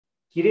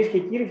Κυρίες και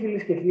κύριοι,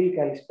 φίλες και φίλοι,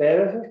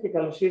 καλησπέρα σας και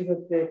καλώς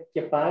ήρθατε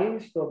και πάλι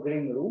στο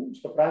Green Room,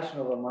 στο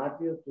πράσινο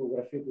δωμάτιο του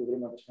Γραφείου του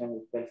Ιδρύματος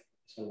Χάινριχ Μπελ στη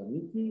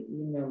Θεσσαλονίκη.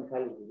 Είμαι ο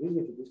Μιχάλη Γουδή,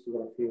 Διευθυντής του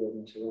Γραφείου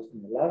δημοσιογράφου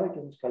στην Ελλάδα και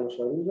σας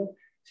καλωσορίζω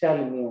σε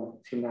άλλη μια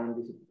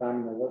συνάντηση που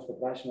κάνουμε εδώ στο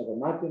πράσινο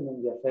δωμάτιο με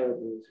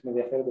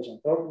ενδιαφέροντες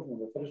ανθρώπους, με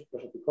ενδιαφέροντες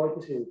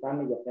προσωπικότητες.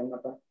 Συζητάμε για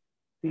θέματα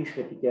της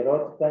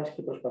επικαιρότητας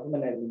και προσπαθούμε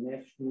να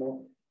ερμηνεύσουμε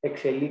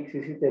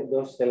εξελίξεις είτε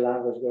εντός της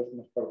Ελλάδας για όσους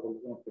μας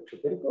παρακολουθούν από το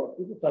εξωτερικό,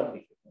 είτε το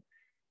αντίκτυπο.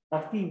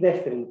 Αυτή η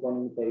δεύτερη λοιπόν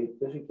είναι η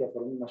περίπτωση και η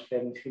αφορμή μας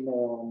φέρνει σήμερα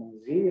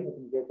μαζί. Έχω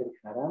την ιδιαίτερη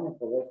χαρά να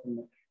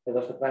υποδέχομαι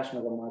εδώ στο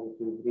πράσινο δωμάτιο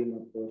του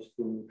Ιδρύματος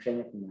την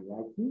Ξένια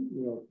Κουναλάκη,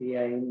 η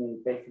οποία είναι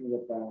υπεύθυνη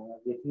για τα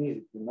διεθνή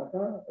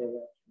ζητήματα,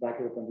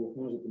 συντάκτρια των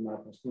διεθνών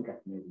ζητημάτων στην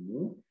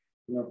Καθημερινή,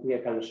 την οποία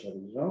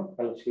καλωσορίζω.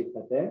 Καλώς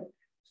ήρθατε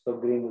στο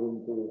Green Room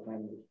του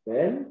Heinrich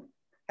Μπελ.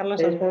 Καλώς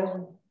σας.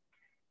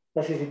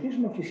 Θα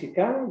συζητήσουμε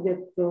φυσικά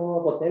για το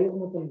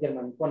αποτέλεσμα των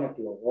γερμανικών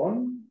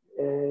εκλογών.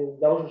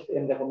 Για όσους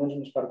ενδεχομένως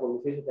μας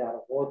παρακολουθήσετε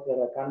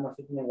αργότερα, κάνουμε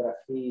αυτή την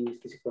εγγραφή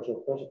στις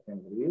 28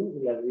 Σεπτεμβρίου,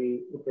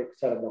 δηλαδή ούτε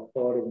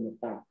 48 ώρες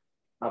μετά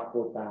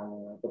από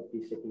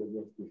τις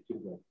εκλογές της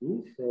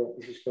Κυριακής,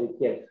 τις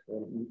ιστορικές,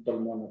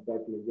 τολμώ να πω,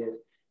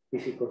 εκλογές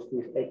της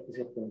 26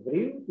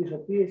 Σεπτεμβρίου, τις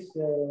οποίες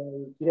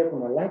η κυρία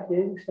Κουναλάκη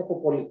έζησε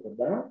από πολύ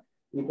κοντά.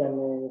 Ήταν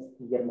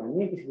στη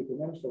Γερμανία και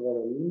συγκεκριμένα στο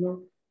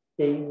Βερολίνο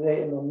και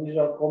είδε,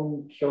 νομίζω, ακόμη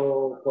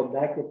πιο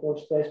κοντά και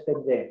πώς το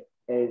S5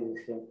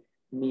 έζησε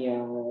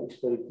μια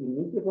ιστορική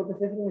νίκη, οπότε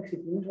θα ήθελα να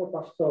ξεκινήσω από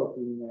αυτό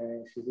την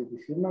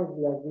συζήτησή μας,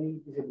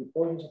 δηλαδή τις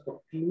εντυπώσεις από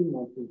το κλίμα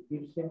που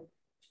υπήρχε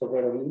στο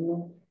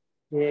Βερολίνο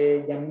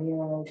και για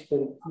μια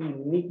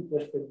ιστορική νίκη του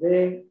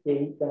S5 και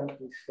ήταν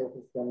της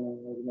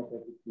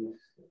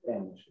Χριστιανοδημοκρατικής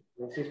Ένωσης.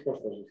 Εσείς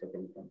πώς το ζήσατε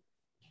λοιπόν?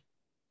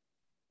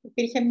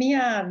 Υπήρχε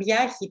μια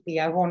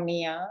διάχυτη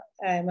αγωνία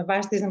με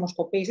βάση τις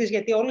δημοσκοπήσεις,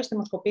 γιατί όλες οι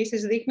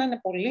δημοσκοπήσεις δείχνανε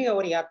πολύ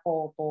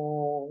οριακό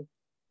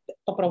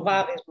το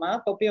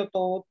προβάδισμα, το οποίο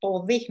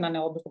το δείχνανε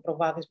όντως το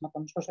προβάδισμα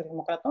των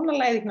σοσιαλδημοκρατών,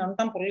 αλλά έδειχναν ότι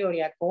ήταν πολύ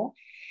οριακό.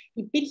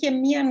 Υπήρχε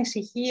μία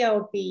ανησυχία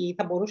ότι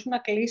θα μπορούσε να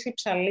κλείσει η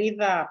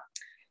ψαλίδα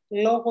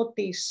λόγω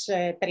της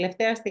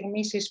τελευταίας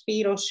στιγμής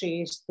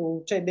συσπήρωσης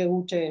του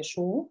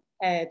CDU-CSU,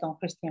 των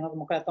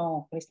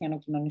χριστιανοδημοκρατών,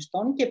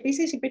 χριστιανοκοινωνιστών, και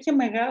επίσης υπήρχε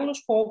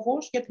μεγάλος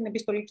φόβος για την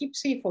επιστολική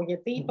ψήφο,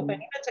 γιατί το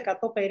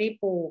 50%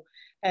 περίπου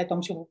των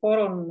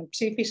ψηφοφόρων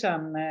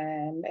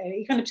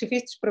είχαν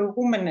ψηφίσει τις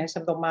προηγούμενες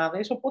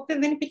εβδομάδες, οπότε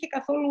δεν υπήρχε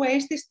καθόλου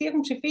αίσθηση τι έχουν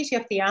ψηφίσει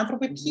αυτοί οι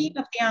άνθρωποι, ποιοι είναι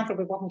αυτοί οι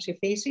άνθρωποι που έχουν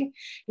ψηφίσει,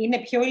 είναι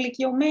πιο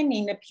ηλικιωμένοι,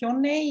 είναι πιο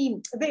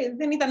νέοι,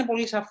 δεν ήταν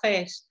πολύ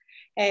σαφές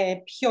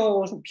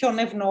ποιον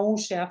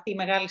ευνοούσε αυτή η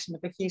μεγάλη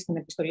συμμετοχή στην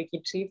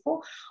επιστολική ψήφο.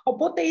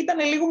 Οπότε ήταν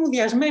λίγο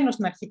μουδιασμένο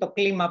στην αρχή το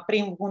κλίμα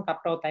πριν βγουν τα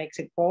πρώτα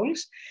exit polls.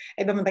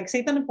 Εν τω μεταξύ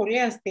ήταν πολύ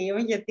αστείο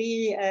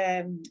γιατί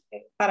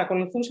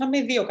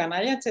παρακολουθούσαμε δύο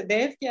κανάλια,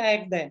 CDF και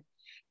ARD.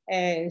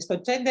 Στο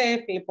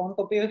CDF, λοιπόν,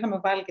 το οποίο είχαμε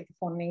βάλει και τη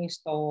φωνή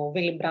στο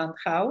Willy Brandt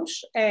House,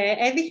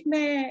 έδειχνε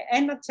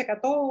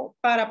 1%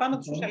 παραπάνω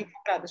τους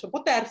σοσιαλδημοκράτες.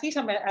 Οπότε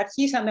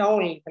αρχίσανε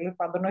όλοι, τέλος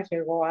πάντων όχι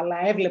εγώ, αλλά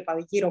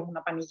έβλεπα γύρω μου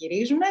να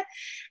πανηγυρίζουν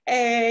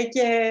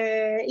και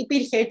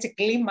υπήρχε έτσι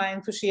κλίμα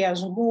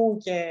ενθουσιασμού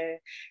και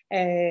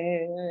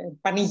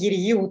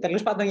πανηγυριού,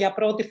 τέλος πάντων για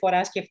πρώτη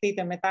φορά,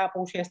 σκεφτείτε, μετά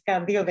από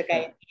ουσιαστικά 2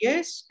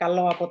 δεκαετίες,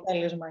 καλό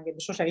αποτέλεσμα για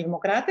τους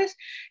σοσιαλδημοκράτες,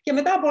 και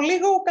μετά από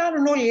λίγο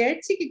κάνουν όλοι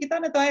έτσι και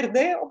κοιτάνε το ARD,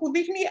 όπου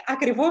δείχνει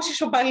ακριβώς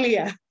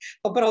ισοπαλία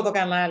το πρώτο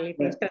κανάλι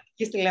της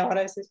κρατικής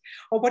τηλεόρασης,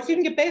 όπου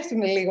αρχίζουν και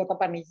πέφτουν λίγο τα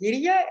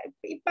πανηγύρια.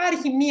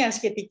 Υπάρχει μια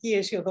σχετική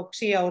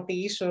αισιοδοξία ότι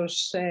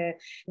ίσως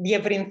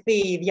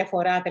διευρυνθεί η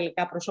διαφορά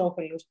τελικά προς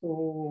όφελος του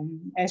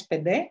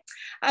S5,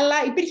 αλλά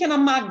υπήρχε ένα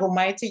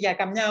μάγκωμα έτσι για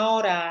καμιά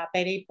ώρα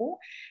περίπου.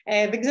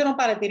 Δεν ξέρω αν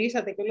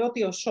παρατηρήσατε, και λέω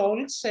ότι ο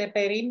Σόλτς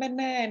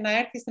περίμενε να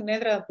έρθει στην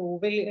έδρα του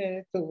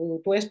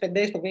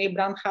S5 στο Willy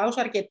Brandt House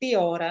αρκετή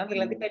ώρα,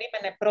 δηλαδή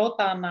περίμενε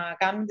πρώτα να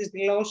κάνουν τις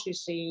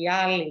δηλώσεις οι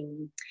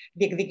άλλοι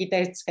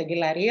διεκδικητές της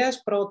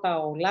καγκελαρίας, πρώτα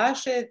ο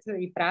Λάσετ,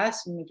 οι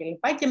πράσινοι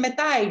κλπ. Και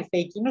μετά ήρθε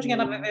εκείνος για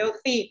να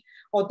βεβαιωθεί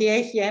ότι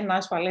έχει ένα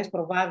ασφαλές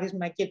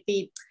προβάδισμα και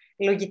τι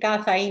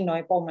λογικά θα είναι ο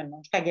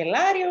επόμενος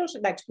καγκελάριος.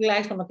 Εντάξει,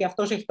 τουλάχιστον ότι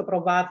αυτός έχει το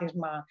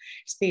προβάδισμα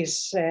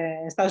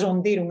στα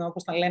ζοντήρουν,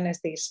 όπως τα λένε,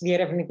 στις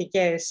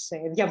διερευνητικές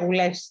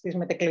διαβουλεύσεις, τις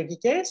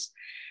μετεκλογικές.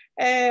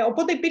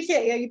 Οπότε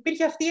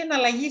υπήρχε αυτή η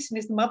εναλλαγή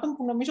συναισθημάτων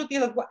που νομίζω ότι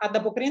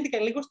ανταποκρίνεται και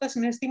λίγο στα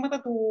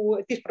συναισθήματα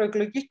της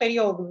προεκλογικής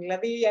περίοδου.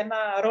 Δηλαδή ένα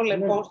roller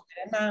coaster,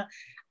 ένα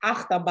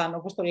άχταμπαν,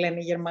 όπως το λένε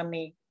οι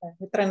Γερμανοί,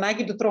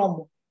 τρενάκι του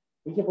τρόμου.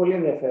 Είχε πολύ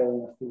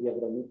ενδιαφέρον αυτή η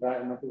διαδρομή,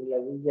 πράγματι.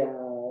 Δηλαδή, για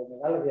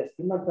μεγάλα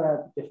διαστήματα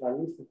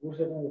επικεφαλής του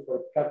κουρσου ήταν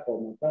διαφορετικά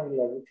κόμματα.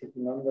 Δηλαδή,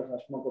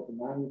 ξεκινώντας, από την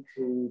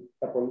Άνοιξη,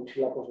 τα πολύ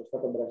ψηλά ποσοστά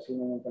των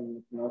Πρασίνων όταν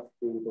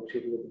ανακοινώθηκε η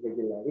υποψήφια για την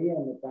καγκελαρία,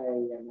 μετά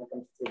η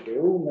ανάκαμψη της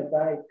CDU,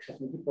 μετά η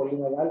ξαφνική πολύ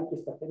μεγάλη και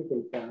σταθερή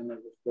τελικά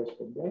ανέβρεση του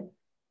S5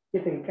 και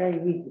τελικά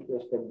η νίκη του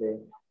S5.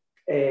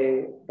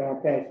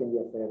 Πραγματικά έχει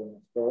ενδιαφέρον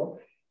αυτό.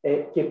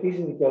 Και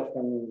επίσης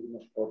δικαιώθηκαν οι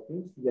δημοσκόποι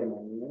στη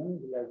Γερμανία,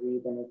 δηλαδή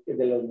ήταν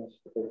εντελώς μέσα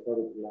στο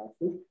περιθώριο του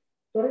λάθους.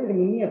 Τώρα η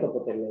ερμηνεία του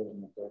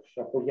αποτελέσματος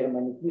από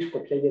γερμανική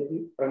σκοπιά, γιατί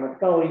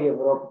πραγματικά όλη η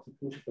Ευρώπη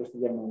κοιτούσε προς τη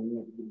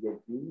Γερμανία την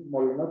Κυριακή,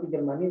 μολονότι η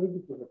Γερμανία δεν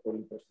κοιτούσε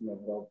πολύ προς την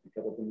Ευρώπη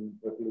κατά την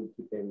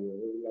προεκλογική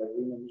περίοδο. Δηλαδή,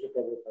 νομίζω ότι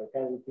τα ευρωπαϊκά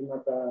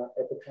ζητήματα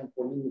έπαιξαν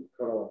πολύ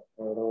μικρό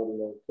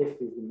ρόλο και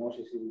στις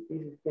δημόσιες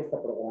συζητήσεις και στα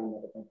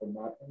προγράμματα των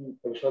κομμάτων.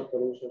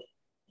 Περισσότερο ίσως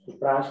στους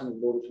πράσινους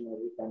μπορούσε να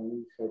δει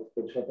κανείς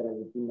περισσότερα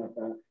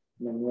ζητήματα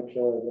με μια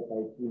πιο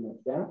ευρωπαϊκή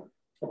ματιά.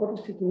 Οπότε,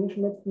 ας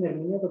ξεκινήσουμε έτσι την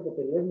ερμηνεία του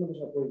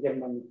αποτελέσματος από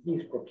γερμανική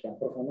σκοπιά.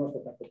 Προφανώς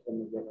δεν θα θέλει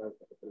να διαβάζει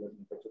το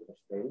αποτελέσμα έτσι όπως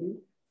θέλει.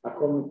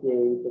 Ακόμη και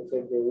η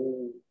ΤΣΕΔΕΟΥ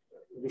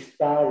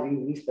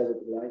δίσταζε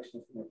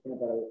τουλάχιστον στην αρχή να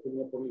παραδεχτεί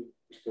μια πολύ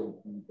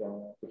ιστορική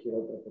το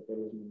χειρότερο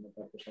αποτέλεσμα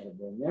μετά το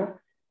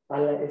 1949.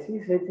 Αλλά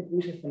εσείς, έτσι που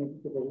ήσασταν εκεί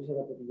και το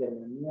ζήσατε από τη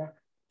Γερμανία,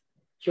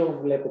 ποιο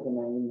βλέπετε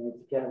να είναι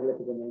έτσι, και αν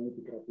βλέπετε να είναι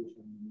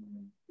επικρατούσαν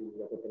του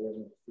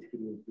αποτελέσματος της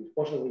Κυριακής,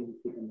 πόσο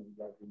διηγηθήκαμε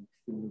δηλαδή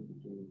στη νίκη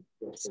του.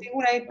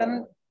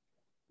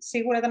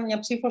 Σίγουρα ήταν μια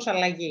ψήφος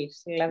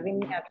αλλαγής, δηλαδή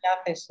μια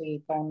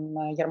διάθεση των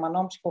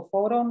Γερμανών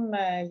ψηφοφόρων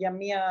για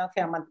μια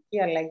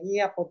θεαματική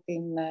αλλαγή από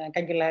την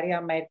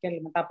καγκελαρία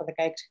Μέρκελ μετά από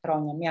 16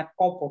 χρόνια. Μια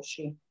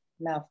κόπωση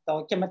με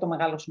αυτό και με το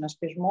μεγάλο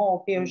συνασπισμό, ο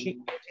οποίος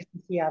είχε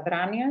στοιχεία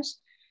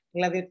αδράνειας,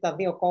 δηλαδή ότι τα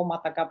δύο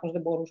κόμματα κάπως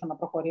δεν μπορούσαν να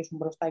προχωρήσουν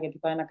μπροστά γιατί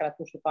το ένα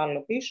κρατούσε το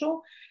άλλο πίσω.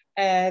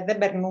 Δεν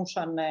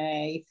περνούσαν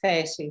οι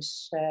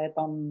θέσεις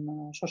των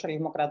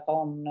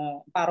σοσιαλδημοκρατών,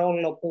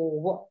 παρόλο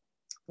που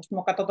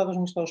ο κατώτατος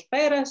μισθός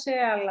πέρασε,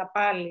 αλλά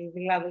πάλι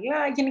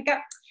δειλά-δειλά. Γενικά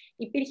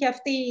υπήρχε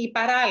αυτή η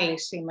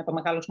παράλυση με το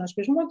μεγάλο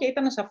συνασπισμό και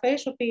ήταν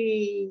σαφές ότι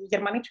οι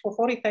Γερμανοί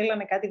ψηφοφόροι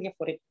θέλανε κάτι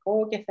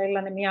διαφορετικό και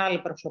θέλανε μια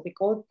άλλη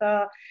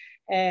προσωπικότητα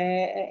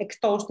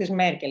εκτός της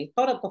Μέρκελ.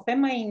 Τώρα το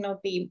θέμα είναι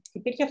ότι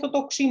υπήρχε αυτό το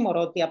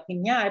οξύμορο ότι από τη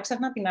μια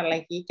έψαχναν την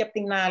αλλαγή και από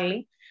την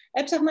άλλη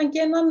έψαχναν και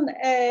έναν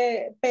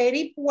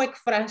περίπου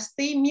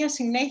εκφραστή μια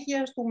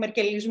συνέχεια του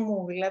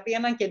μερκελισμού, δηλαδή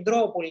έναν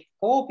κεντρό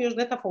πολιτικό, ο οποίος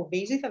δεν θα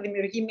φοβίζει, θα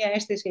δημιουργεί μια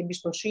αίσθηση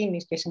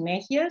εμπιστοσύνης και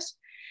συνέχειας.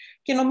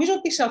 Και νομίζω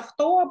ότι σε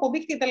αυτό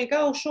αποδείχθηκε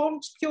τελικά ο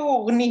Σόλτς πιο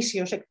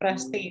γνήσιος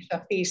εκφραστής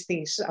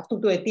αυτού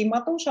του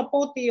αιτήματος από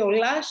ότι ο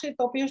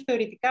Λάσετ, ο οποίος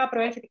θεωρητικά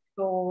προέρχεται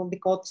από το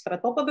δικό της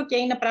στρατόπεδο και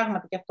είναι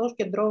πράγματι και αυτός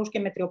κεντρός και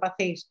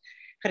μετριοπαθής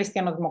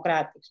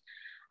χριστιανοδημοκράτης.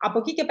 Από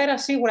εκεί και πέρα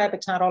σίγουρα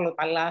έπαιξαν ρόλο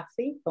τα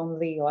λάθη των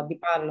δύο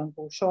αντιπάλων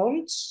του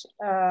Σόλτς.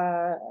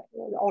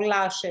 Ο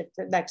Λάσετ,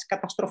 εντάξει,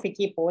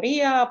 καταστροφική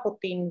πορεία από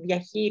την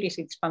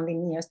διαχείριση της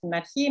πανδημίας στην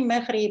αρχή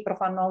μέχρι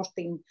προφανώς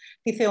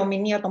τη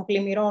θεομηνία των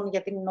πλημμυρών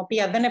για την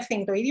οποία δεν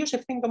ευθύνει το ίδιος,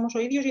 ευθύνει όμως ο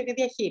ίδιος για τη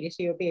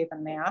διαχείριση η οποία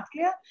ήταν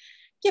άθλια.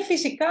 Και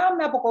φυσικά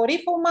με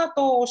αποκορύφωμα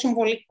το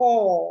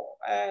συμβολικό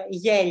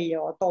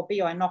γέλιο, το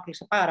οποίο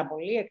ενόχλησε πάρα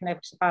πολύ,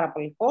 εκνεύρισε πάρα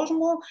πολύ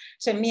κόσμο.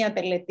 Σε μία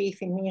τελετή,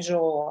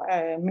 θυμίζω,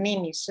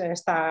 μνήμης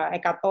στα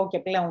 100 και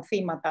πλέον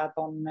θύματα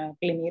των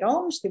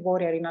πλημμυρών στη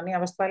Βόρεια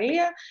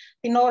Ρινανία-Βεσφαλία,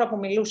 την ώρα που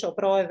μιλούσε ο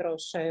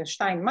πρόεδρος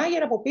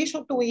Στάινμαγερ, από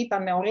πίσω του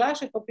ήταν ο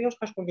Λάσετ, ο οποίος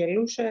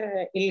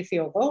χασκογελούσε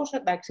ηλιθιωδώς.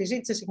 Εντάξει,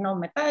 ζήτησε συγγνώμη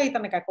μετά,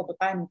 ήταν κακό το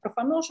timing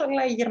προφανώς,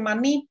 αλλά οι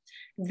Γερμανοί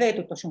δεν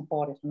του το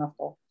συμφόρησαν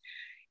αυτό.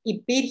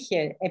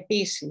 Υπήρχε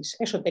επίσης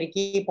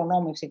εσωτερική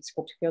υπονόμευση της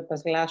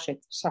υποψηφιότητας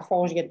Λάσετ,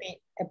 σαφώς,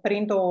 γιατί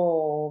πριν το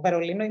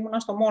Βερολίνο ήμουνα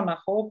στο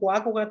Μόναχο, που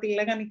άκουγα τι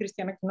λέγανε οι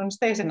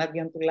χριστιανοκοινωνιστές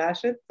εναντίον του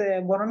Λάσετ.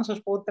 Μπορώ να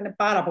σας πω ότι ήταν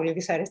πάρα πολύ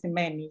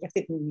δυσαρεστημένοι για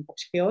αυτή την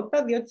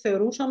υποψηφιότητα, διότι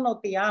θεωρούσαν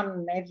ότι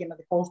αν έβγαινε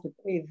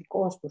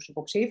δικός τους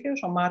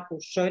υποψήφιος, ο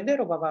Μάρκους Σόντερ,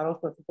 ο Βαβαρός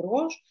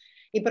πρωθυπουργός,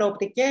 οι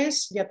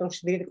προοπτικές για το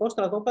συντηρητικό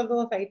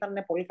στρατόπεδο θα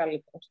ήταν πολύ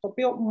καλύτερες. Το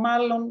οποίο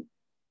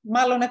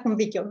μάλλον έχουν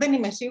δίκιο. Δεν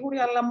είμαι σίγουρη,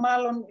 αλλά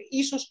μάλλον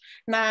ίσως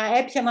να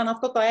έπιαναν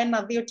αυτό το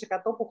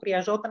 1-2% που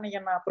χρειαζόταν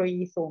για να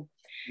προηγηθούν.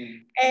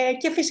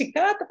 Και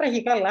φυσικά τα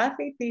τραγικά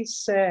λάθη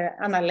της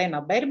Αναλένα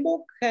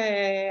Μπέρμποκ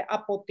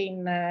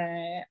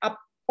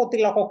από τη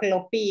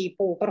λογοκλοπή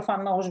που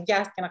προφανώς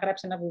βιάστηκε να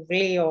γράψει ένα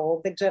βιβλίο,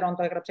 δεν ξέρω αν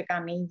το έγραψε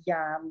καν η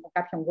ίδια,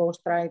 κάποιον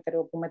ghostwriter,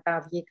 όπου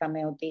μετά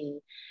βγήκανε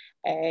ότι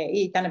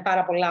ήταν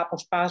πάρα πολλά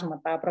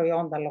αποσπάσματα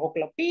προϊόντα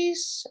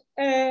λογοκλοπής,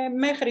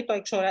 μέχρι το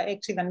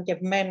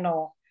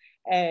εξειδανικευμένο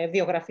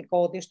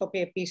βιογραφικό της, το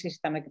οποίο επίσης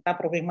ήταν αρκετά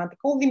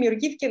προβληματικό.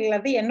 Δημιουργήθηκε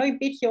δηλαδή, ενώ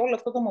υπήρχε όλο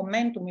αυτό το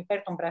momentum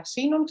υπέρ των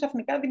πρασίνων,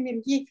 ξαφνικά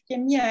δημιουργήθηκε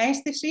μια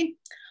αίσθηση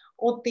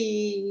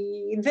ότι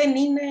δεν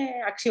είναι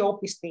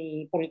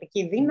αξιόπιστη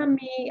πολιτική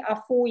δύναμη,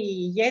 αφού η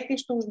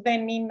ηγέτης τους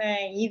δεν είναι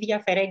η ίδια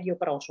φερέγγιο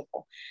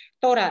πρόσωπο.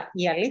 Τώρα,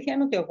 η αλήθεια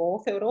είναι ότι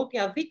εγώ θεωρώ ότι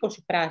αδίκως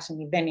οι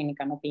πράσινοι δεν είναι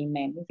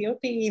ικανοποιημένοι,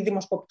 διότι οι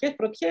δημοσκοπικές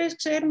πρωτιές,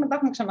 ξέρουμε, τα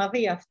έχουμε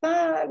ξαναδεί αυτά,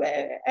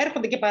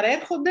 έρχονται και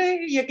παρέρχονται,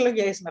 οι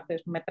εκλογές είναι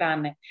αυτές που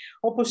μετράνε.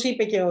 Όπως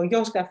είπε και ο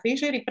Γιώργος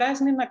Καφίσερ, οι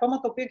πράσινοι είναι ένα κόμμα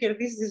το οποίο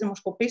κερδίζει τις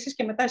δημοσκοπήσεις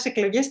και μετά στις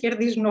εκλογές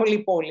κερδίζουν όλοι οι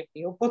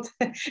υπόλοιποι. Οπότε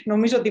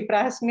νομίζω ότι οι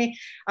πράσινοι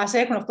ας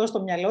έχουν αυτό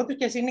στο μυαλό τους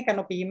και ας είναι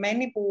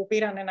ικανοποιημένοι που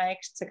πήραν ένα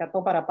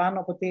 6%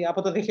 παραπάνω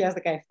από το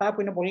 2017,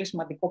 που είναι πολύ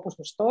σημαντικό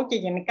ποσοστό, και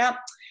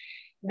γενικά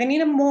δεν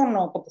είναι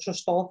μόνο το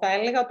ποσοστό, θα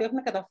έλεγα ότι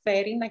έχουν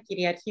καταφέρει να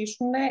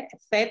κυριαρχήσουν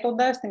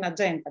θέτοντας την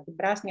ατζέντα, την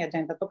πράσινη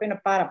ατζέντα, το οποίο είναι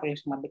πάρα πολύ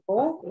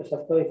σημαντικό. Σε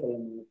αυτό ήθελα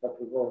να πω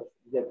ακριβώς.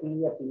 Γιατί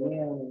από τη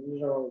μία,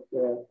 νομίζω,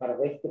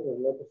 παραδέχεται πως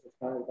λέτε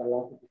σωστά τα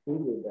λάθη του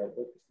κύριου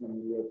Μπέρμποκ στην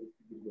ομιλία του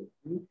στην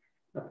Κυριακή.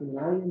 Απ' την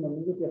άλλη,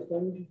 νομίζω ότι αυτό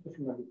είναι ίσως το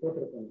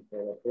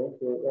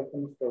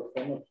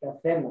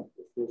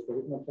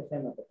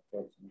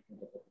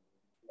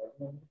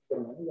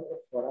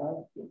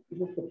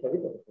ίσως και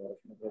οποιαδήποτε χώρα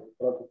στην Ευρώπη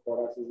πρώτη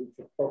φορά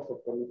συζήτησε τόσο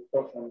πολύ,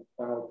 τόσο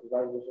ανοιχτά,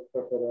 βάζοντας σε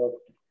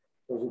προτεραιότητα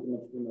το ζήτημα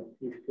της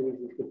κλιματικής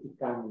κρίσης και τι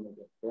κάνουμε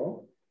γι' αυτό.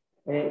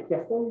 Και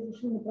αυτό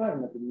ίσως είναι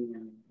πράγματι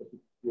μια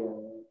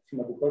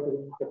σημαντικότερη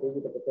και το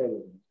ίδιο το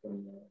αποτέλεσμα των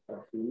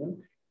πρασίνων.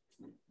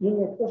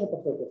 Είναι εκτός από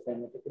αυτό το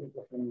θέμα, το οποίο είναι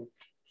προφανές.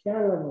 Ποια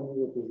άλλα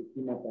νομίζετε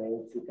ζητήματα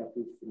έτσι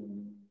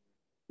κατήφθηναν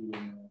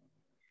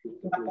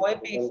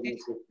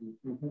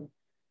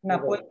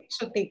Να πω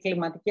επίσης ότι η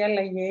κλιματική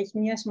αλλαγή έχει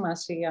μια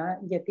σημασία,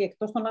 γιατί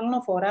εκτός των άλλων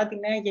αφορά τη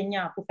νέα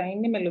γενιά, που θα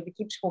είναι οι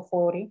μελλοντικοί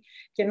ψηφοφόροι,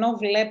 και ενώ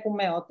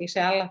βλέπουμε ότι σε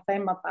άλλα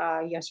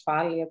θέματα η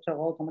ασφάλεια,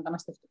 το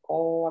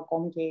μεταναστευτικό,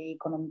 ακόμη και η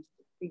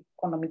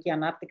οικονομική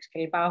ανάπτυξη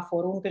κλπ.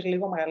 Αφορούν τις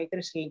λίγο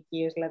μεγαλύτερες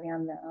ηλικίες, δηλαδή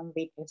αν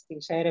δείτε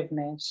στις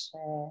έρευνες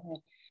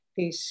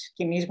της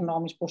κοινής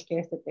γνώμης, πώς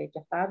σκέφτεται και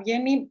αυτά,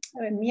 βγαίνει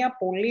μια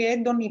πολύ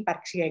έντονη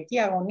υπαρξιακή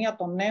αγωνία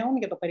των νέων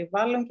για το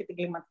περιβάλλον και την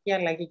κλιματική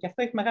αλλαγή. Και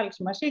αυτό έχει μεγάλη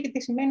σημασία,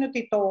 γιατί σημαίνει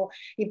ότι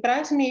οι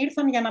πράσινοι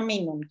ήρθαν για να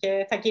μείνουν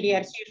και θα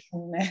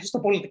κυριαρχήσουν στο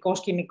πολιτικό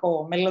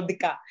σκηνικό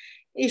μελλοντικά.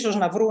 Ίσως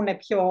να βρούνε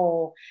πιο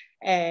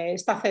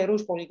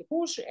σταθερούς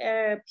πολιτικούς,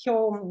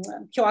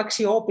 πιο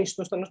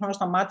αξιόπιστους τέλος πάντων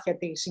στα μάτια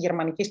της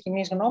γερμανικής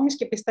κοινής γνώμης,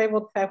 και πιστεύω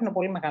ότι θα έχουν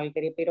πολύ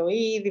μεγαλύτερη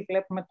επιρροή. Ήδη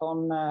βλέπουμε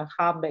τον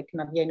Χάμπεκ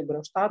να βγαίνει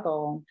μπροστά,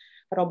 τον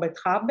Ρόμπερτ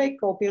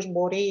Χάμπεκ, ο οποίος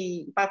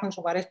υπάρχουν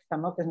σοβαρές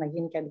πιθανότητες να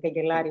γίνει και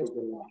αντικαγκελάριος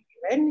στην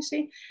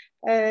κυβέρνηση.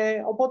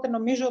 Οπότε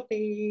νομίζω ότι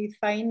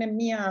θα είναι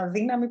μια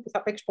δύναμη που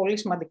θα παίξει πολύ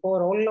σημαντικό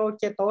ρόλο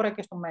και τώρα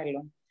και στο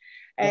μέλλον.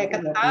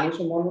 Να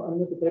θυμίσω μόνο, αν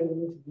μου επιτρέπετε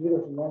μια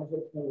συμπλήρωση μόνο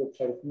για τους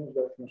αριθμούς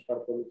για όσους μας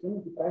παρακολουθούν,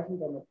 ότι υπάρχουν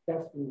πραγματικά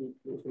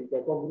στο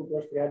ηλικιακό γκρουπ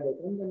έως 30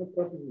 ετών είναι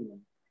πρώτη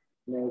δύναμη,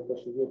 με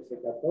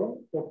 22%,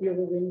 το οποίο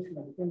βέβαια είναι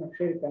σημαντικό να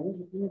ξέρει κανείς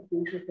ότι είναι και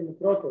ίσως το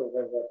μικρότερο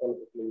βέβαια από όλο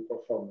το εκλογικό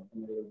σώμα,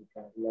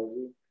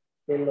 δηλαδή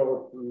και λόγω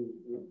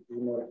της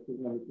δημογραφικής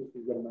δυναμικής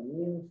της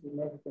Γερμανίας, η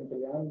μέχρι των 30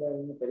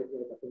 είναι περίπου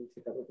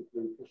 15% του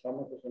εκλογικού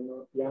σώματος, ενώ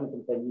οι άνω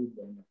των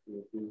 50 είναι αυτοί οι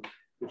οποίοι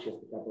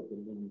ουσιαστικά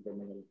αποτελούν το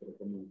μεγαλύτερο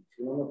κομμάτι.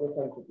 Συγγνώμη, εγώ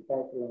τα αρχικά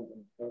ήθελα να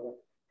τον πω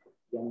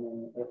για να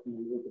έχουμε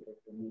λίγο και το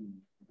κομμάτι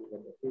του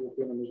γραφείου, το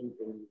οποίο νομίζω είναι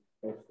πολύ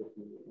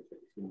εύστοχη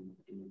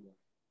επισήμανση.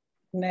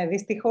 Ναι,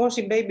 δυστυχώς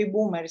οι baby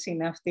boomers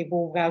είναι αυτοί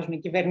που βγάζουν οι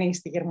κυβερνήσεις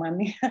στη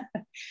Γερμανία.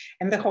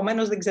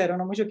 Ενδεχομένως δεν ξέρω,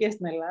 νομίζω και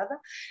στην Ελλάδα.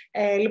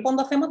 Λοιπόν,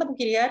 τα θέματα που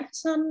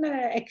κυριάρχησαν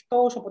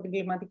εκτός από την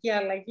κλιματική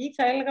αλλαγή,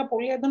 θα έλεγα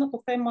πολύ έντονα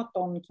το θέμα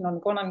των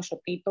κοινωνικών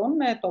ανισοτήτων,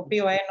 το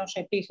οποίο ένωσε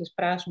επίσης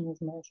πράσινους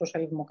με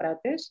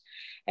σοσιαλδημοκράτες.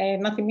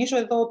 Να θυμίσω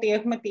εδώ ότι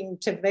έχουμε την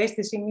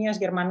ψευδαίσθηση μιας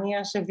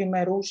Γερμανίας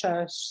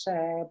ευημερούσας,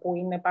 που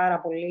είναι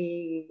πάρα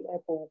πολύ,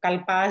 που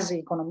καλπάζει η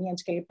οικονομία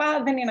της κλπ.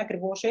 Δεν είναι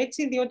ακριβώς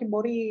έτσι, διότι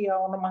μπορεί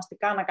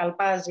ονομαστικά να καλπάζει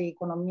η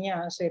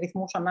οικονομία σε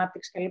ρυθμούς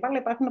ανάπτυξης κλπ. Αλλά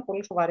υπάρχουν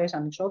πολύ σοβαρές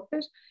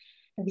ανισότητες.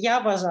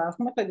 Διάβαζα, ας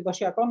πούμε, το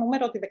εντυπωσιακό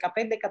νούμερο ότι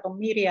 15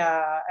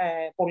 εκατομμύρια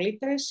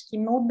πολίτες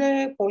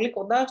κινούνται πολύ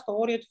κοντά στο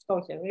όριο της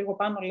φτώχειας, λίγο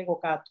πάνω, λίγο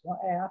κάτω.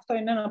 Αυτό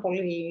είναι ένα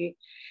πολύ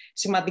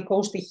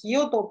σημαντικό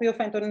στοιχείο, το οποίο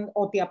φαίνεται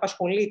ότι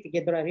απασχολεί την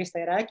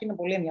κεντροαριστερά και είναι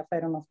πολύ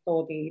ενδιαφέρον αυτό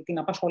ότι την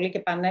απασχολεί και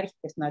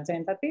πανέρχεται στην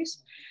ατζέντα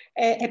της.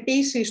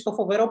 Επίσης, το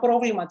φοβερό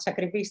πρόβλημα της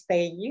ακριβής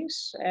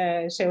στέγης.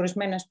 Σε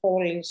ορισμένες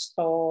πόλεις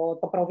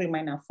το πρόβλημα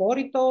είναι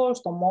αφόρητο.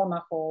 Στο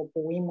Μόναχο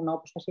που ήμουν,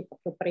 όπως σας είπα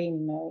πιο πριν,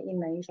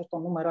 είναι ίσως το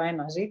νούμερο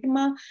 1 ζήτημα.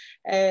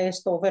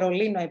 Στο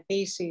Βερολίνο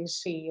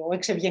επίσης ο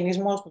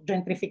εξευγενισμός του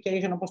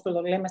gentrification, όπως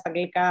το λέμε στα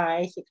αγγλικά,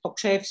 έχει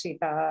εκτοξεύσει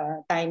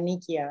τα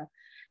ενοίκια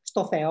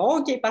στο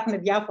Θεό και υπάρχουν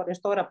διάφορες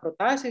τώρα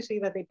προτάσεις.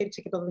 Είδατε,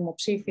 υπήρξε και το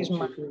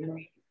δημοψήφισμα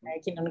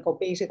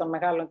κοινωνικοποίηση των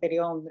μεγάλων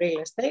εταιριών real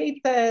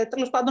estate.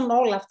 Τέλος πάντων,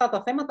 όλα αυτά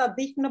τα θέματα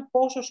δείχνουν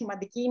πόσο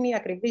σημαντική είναι η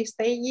ακριβή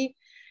στέγη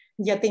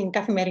για την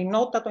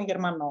καθημερινότητα των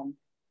Γερμανών.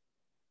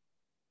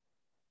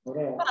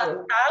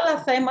 Τα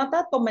άλλα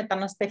θέματα, το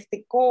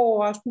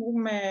μεταναστευτικό, ας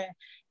πούμε,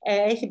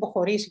 έχει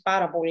υποχωρήσει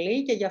πάρα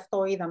πολύ και γι'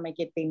 αυτό είδαμε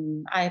και την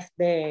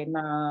AfD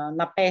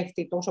να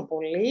πέφτει τόσο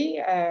πολύ.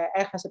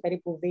 Έχασε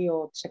περίπου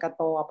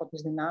 2% από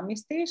τις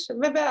δυνάμεις της.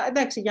 Βέβαια,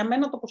 εντάξει, για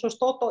μένα το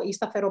ποσοστό, η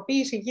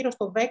σταθεροποίηση γύρω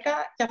στο 10%,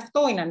 και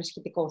αυτό είναι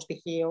ανησυχητικό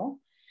στοιχείο,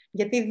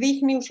 γιατί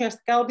δείχνει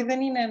ουσιαστικά ότι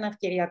δεν είναι ένα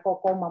ευκαιριακό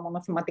κόμμα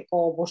μονοθεματικό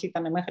όπως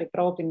ήταν μέχρι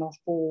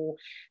πρότινος, που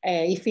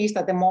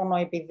υφίσταται μόνο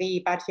επειδή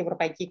υπάρχει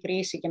ευρωπαϊκή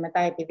κρίση και μετά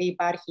επειδή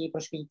υπάρχει η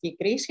προσφυγική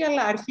κρίση,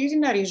 αλλά αρχίζει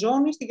να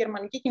ριζώνει στη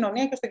γερμανική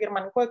κοινωνία και στο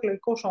γερμανικό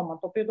εκλογικό σώμα,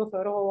 το οποίο το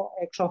θεωρώ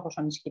εξόχως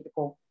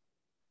ανησυχητικό.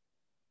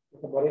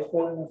 Θα μπορέσει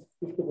τώρα να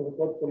συζητήσει και το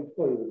δικό του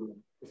πολιτικό ίδρυμα,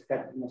 σε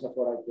κάτι που μας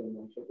αφορά και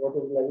εμάς. Οπότε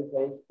δηλαδή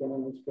θα έχει και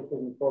έναν πιο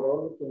θεσμικό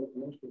ρόλο και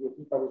ενδεχομένως και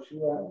διεθνή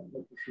παρουσία με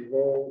τις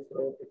ιδέες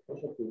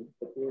εκπροσωπή,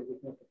 το οποίο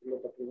δείχνει αυτό που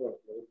λέτε ακριβώς,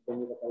 δηλαδή δεν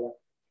είδα καλά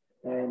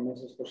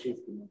μέσα στο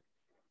σύστημα.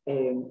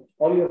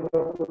 Όλη η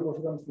Ευρώπη, όπως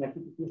είπαμε στην αρχή,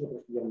 κοιτούσε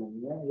προς τη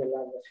Γερμανία. Η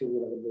Ελλάδα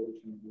σίγουρα δεν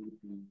μπορούσε να δει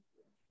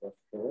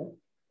αυτό.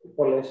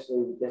 Πολλές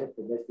ειδικές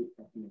εκπομπές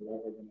τύχηκαν στην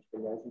Ελλάδα για να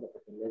σχολιάσουν τα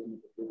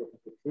αποτελέσματα του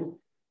καθεξής.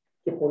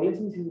 Και πολλές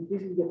είναι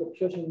συζητήσεις για το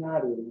ποιο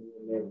σενάριο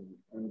δουλεύει,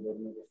 αν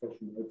μπορούμε να το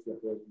θέσουμε έτσι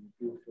από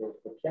την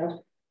σκοπιά,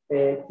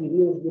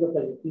 κυρίως γύρω από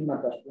τα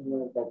ζητήματα, ας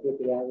πούμε, τα οποία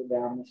επηρεάζονται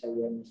άμεσα ή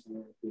έμεσα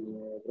την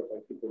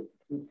ευρωπαϊκή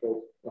πολιτική και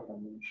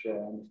προφανώς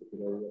άμεσα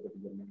επιρροή από την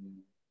Γερμανία.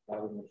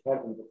 Παράδειγμα,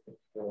 χάρτη,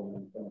 το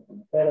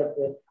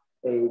αναφέρατε,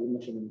 η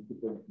δημοσιονομική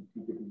πολιτική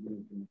και την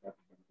κίνηση μετά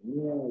την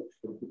πανδημία, η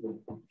εξωτερική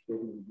πολιτική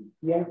σχέση με την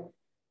Τουρκία.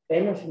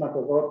 Ένα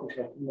σηματοδότη,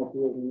 α πούμε, ο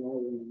οποίο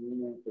μοιάζει να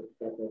είναι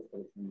τοπικά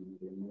δεύτερο στην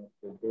Γερμανία,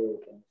 το ΔΕΟ,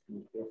 τα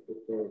αστυνομικά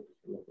στελέχη,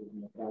 του ελεύθερου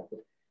δημοκράτε,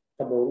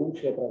 θα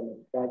μπορούσε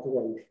πραγματικά και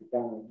ρεαλιστικά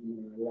να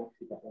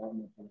αλλάξει τα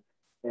πράγματα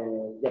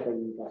για τα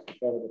ελληνικά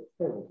συμφέροντα,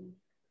 πιστεύετε?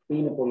 Ή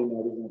είναι πολύ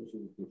νωρίς να το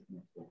συζητήσουμε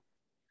αυτό?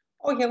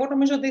 Όχι, εγώ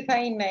νομίζω ότι θα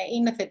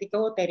είναι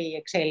θετικότερη η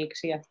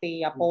εξέλιξη αυτή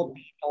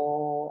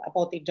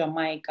από τη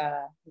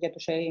Τζαμάικα για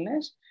τους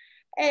Έλληνες.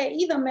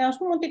 Είδαμε, ας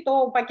πούμε, ότι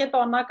το πακέτο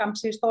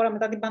ανάκαμψης τώρα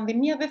μετά την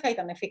πανδημία δεν θα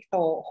ήταν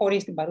εφικτό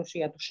χωρίς την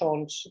παρουσία του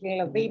Σόλτς.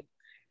 Δηλαδή,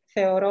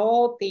 θεωρώ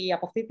ότι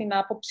από αυτή την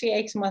άποψη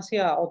έχει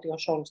σημασία ότι ο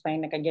Σόλτς θα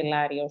είναι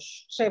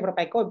καγκελάριος σε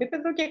ευρωπαϊκό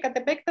επίπεδο και κατ'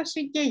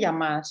 επέκταση και για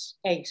μας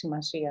έχει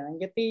σημασία.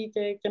 Γιατί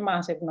και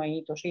μας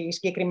ευνοεί η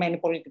συγκεκριμένη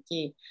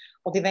πολιτική,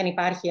 ότι δεν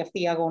υπάρχει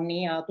αυτή η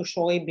αγωνία του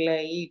Σόιμπλε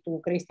ή του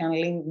Κρίστιαν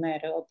Λίντνερ,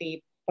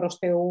 ότι προς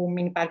Θεού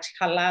μην υπάρξει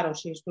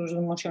χαλάρωση στους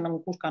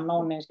δημοσιονομικούς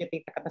κανόνες,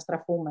 γιατί θα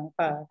καταστραφούμε,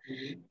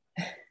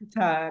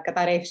 θα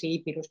καταρρεύσει η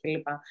Ήπειρος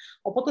κλπ.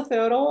 Οπότε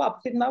θεωρώ από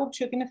αυτή την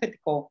άποψη ότι είναι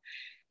θετικό.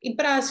 Οι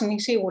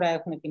πράσινοι σίγουρα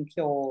έχουν την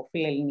πιο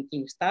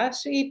φιλελληνική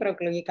στάση.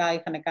 Προεκλογικά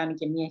είχαν κάνει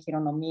και μια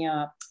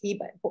χειρονομία,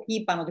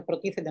 είπαν ότι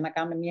προτίθενται να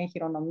κάνουν μια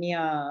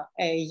χειρονομία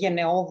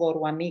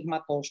γενναιόδωρου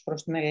ανοίγματος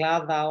προς την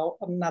Ελλάδα,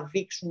 να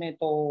δείξουν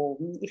το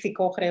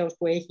ηθικό χρέος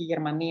που έχει η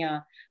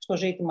Γερμανία στο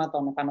ζήτημα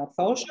των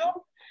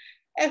επανορθώσεων.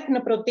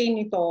 Έχουν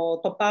προτείνει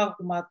το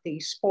πάγωμα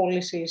της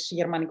πώλησης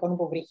γερμανικών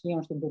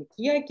υποβρυχίων στην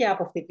Τουρκία και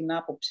από αυτή την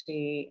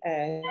άποψη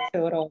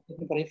θεωρώ ότι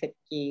είναι πολύ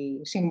θετική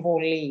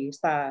συμβολή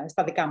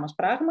στα δικά μας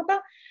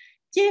πράγματα.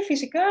 Και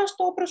φυσικά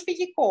στο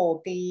προσφυγικό,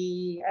 ότι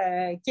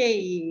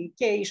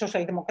και οι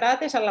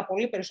σοσιαλδημοκράτες, αλλά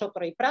πολύ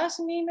περισσότερο οι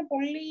πράσινοι, είναι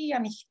πολύ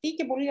ανοιχτοί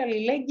και πολύ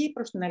αλληλέγγυοι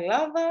προς την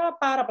Ελλάδα.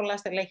 Πάρα πολλά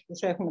στελέχη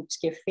τους έχουν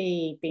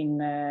επισκεφθεί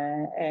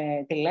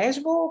τη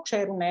Λέσβο,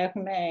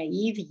 έχουν οι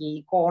ίδιοι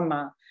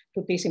εικόνα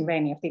του τι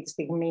συμβαίνει αυτή τη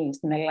στιγμή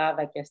στην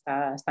Ελλάδα και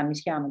στα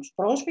νησιά με τους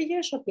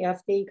πρόσφυγες, ότι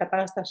αυτή η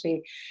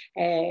κατάσταση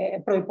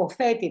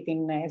προϋποθέτει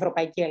την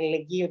ευρωπαϊκή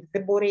αλληλεγγύη, ότι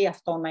δεν μπορεί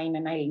αυτό να είναι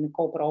ένα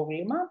ελληνικό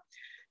πρόβλημα.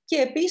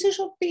 Και επίσης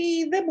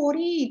ότι δεν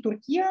μπορεί η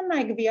Τουρκία να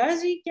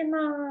εκβιάζει και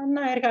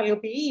να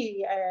εργαλειοποιεί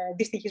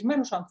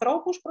δυστυχισμένους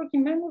ανθρώπους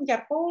προκειμένου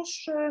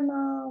διαρκώς να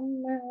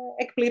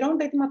εκπληρώνουν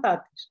τα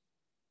αιτήματά της.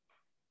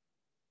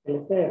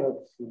 Τελευταία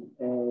ερώτηση,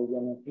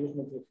 για να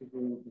κλείσουμε τις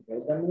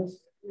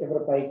εξηγήσεις.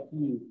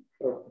 Ευρωπαϊκή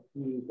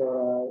προοπτική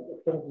τώρα,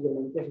 εκτός από τις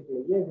γερμανικές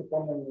εκλογές,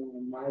 επόμενο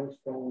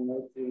μάλιστα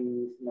έτσι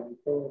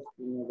σημαντικό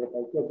στην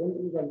ευρωπαϊκή ατζέντα,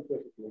 οι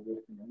γαλλικές εκλογές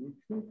στην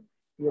Ανοίξη,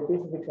 οι οποίες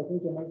θα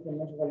διεξαχθούν και μάλιστα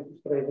μέσω γαλλικής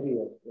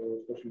προεδρίας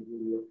στο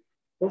Συμβούλιο.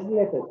 Πώς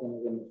βλέπετε να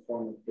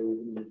διαμορφώνεται η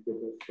δυναμική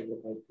της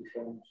Ευρωπαϊκής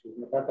Ένωσης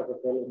μετά το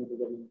αποτέλεσμα των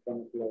γερμανικών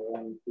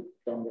εκλογών και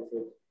κοιτώντας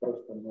προς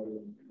το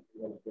μέλλον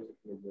τις γαλλικές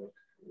εκλογές?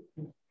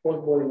 Πώς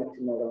μπορεί να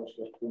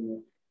ξημερώσει, ας πούμε,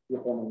 η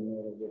επόμενη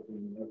ώρα για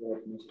την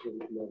Ευρώπη μέσα στο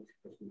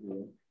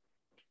 2022?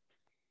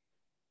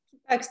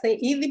 Κοιτάξτε,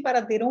 ήδη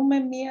παρατηρούμε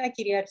μια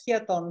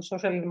κυριαρχία των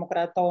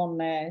σοσιαλδημοκρατών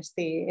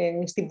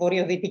στη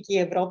βορειοδυτική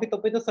Ευρώπη, το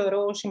οποίο το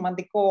θεωρώ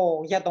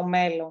σημαντικό για το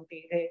μέλλον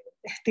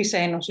της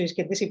Ένωσης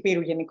και της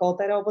Υπήρου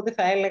γενικότερα, οπότε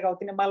θα έλεγα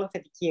ότι είναι μάλλον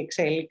θετική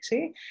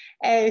εξέλιξη.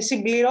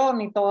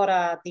 Συμπληρώνει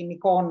τώρα την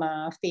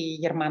εικόνα αυτή η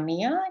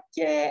Γερμανία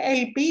και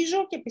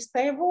ελπίζω και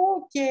πιστεύω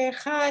και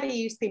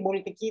χάρη στην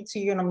πολιτική της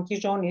υγειονομικής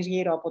ζώνης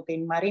γύρω από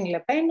την Μαρίν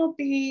Λεπέν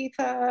ότι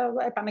θα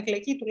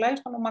επανεκλεγεί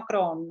τουλάχιστον ο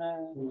Μακρόν.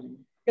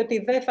 Και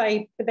ότι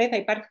δεν θα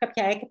υπάρχει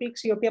κάποια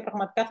έκπληξη η οποία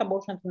πραγματικά θα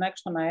μπορούσε να τεινάξει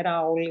στον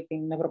αέρα όλη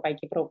την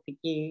ευρωπαϊκή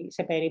προοπτική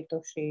σε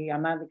περίπτωση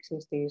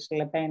ανάδειξης της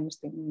Λεπέν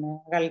στην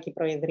Γαλλική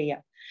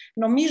Προεδρία.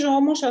 Νομίζω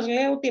όμως, σας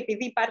λέω, ότι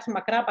επειδή υπάρχει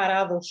μακρά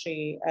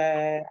παράδοση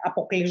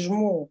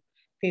αποκλεισμού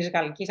της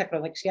γαλλικής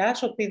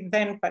ακροδεξιάς,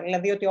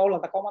 δηλαδή ότι όλα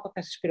τα κόμματα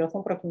θα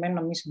συσπηρωθούν προκειμένου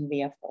να μην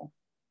συμβεί αυτό.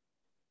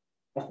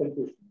 Ας το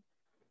ελπίσουμε.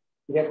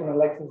 Κυρία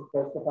Κουναλάκη, σας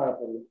ευχαριστώ πάρα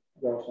πολύ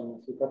για όσα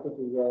μας είπατε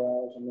και για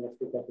όσα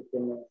μοιραστήκατε και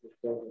με τους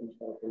κόσμους μας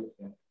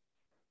παρακολουθούν.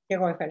 Και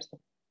εγώ ευχαριστώ.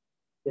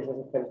 Και σας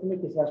ευχαριστούμε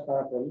και εσάς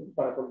πάρα πολύ που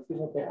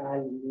παρακολουθήσατε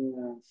άλλη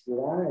μια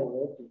σειρά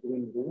εδώ του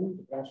Room,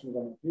 του πράσινου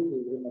δανείου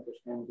του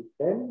Ιδρύματος Χάινριχ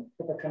Μπελ.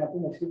 Θα τα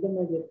ξαναπούμε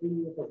σύντομα, γιατί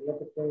όπως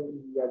βλέπετε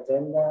η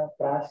ατζέντα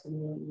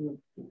πράσινη,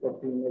 υπό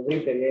την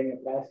ευρύτερη έννοια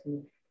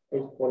πράσινη,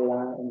 έχει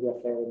πολλά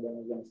ενδιαφέροντα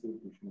για να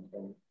συζητήσουμε.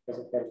 Σας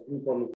ευχαριστούμε πολύ.